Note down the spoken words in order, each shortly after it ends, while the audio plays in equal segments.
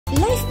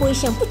Lifebuoy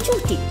shampoo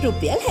චූටි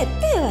රුපියල්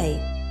 70යි.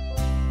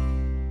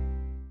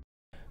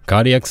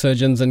 Cardiac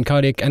surgeons and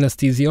cardiac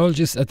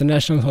anesthesiologists at the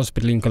National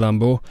Hospital in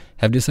Colombo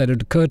have decided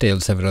to curtail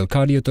several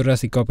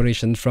cardiothoracic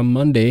operations from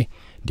Monday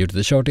due to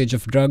the shortage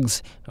of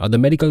drugs, other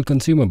medical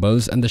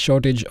consumables and the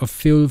shortage of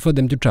fuel for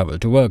them to travel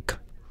to work.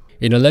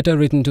 In a letter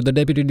written to the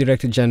Deputy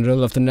Director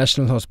General of the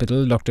National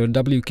Hospital, Dr.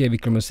 W.K.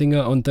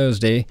 Vikramasinghe, on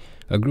Thursday,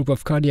 a group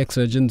of cardiac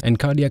surgeons and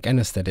cardiac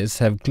anesthetists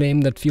have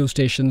claimed that fuel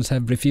stations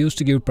have refused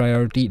to give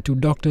priority to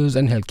doctors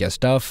and healthcare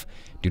staff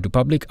due to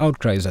public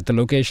outcries at the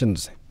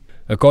locations.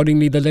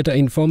 Accordingly, the letter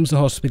informs the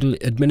hospital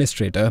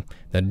administrator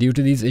that due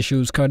to these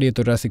issues,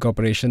 cardiothoracic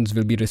operations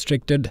will be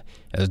restricted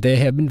as they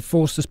have been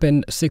forced to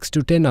spend 6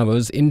 to 10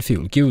 hours in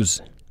fuel queues.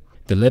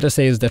 The letter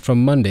says that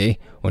from Monday,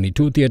 only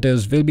 2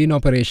 theatres will be in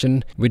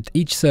operation, with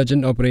each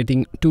surgeon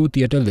operating 2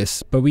 theatre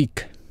lists per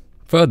week.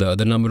 Further,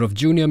 the number of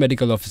junior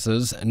medical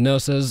officers,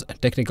 nurses,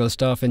 technical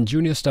staff and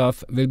junior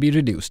staff will be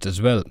reduced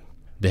as well.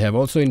 They have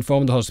also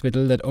informed the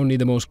hospital that only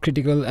the most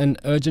critical and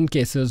urgent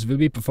cases will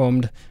be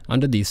performed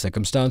under these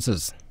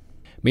circumstances.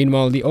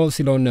 Meanwhile, the All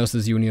Ceylon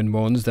Nurses Union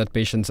warns that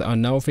patients are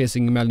now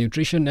facing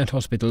malnutrition at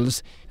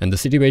hospitals and the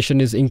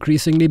situation is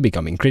increasingly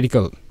becoming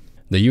critical.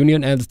 The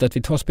union adds that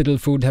with hospital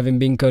food having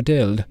been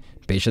curtailed,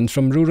 patients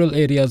from rural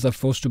areas are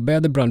forced to bear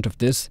the brunt of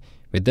this,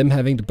 with them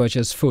having to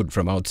purchase food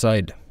from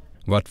outside.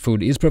 What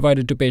food is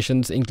provided to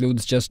patients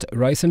includes just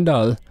rice and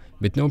dal,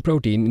 with no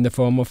protein in the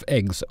form of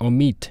eggs or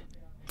meat.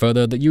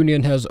 Further, the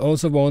union has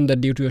also warned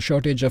that due to a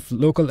shortage of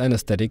local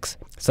anesthetics,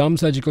 some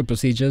surgical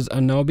procedures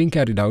are now being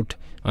carried out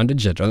under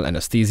general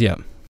anesthesia.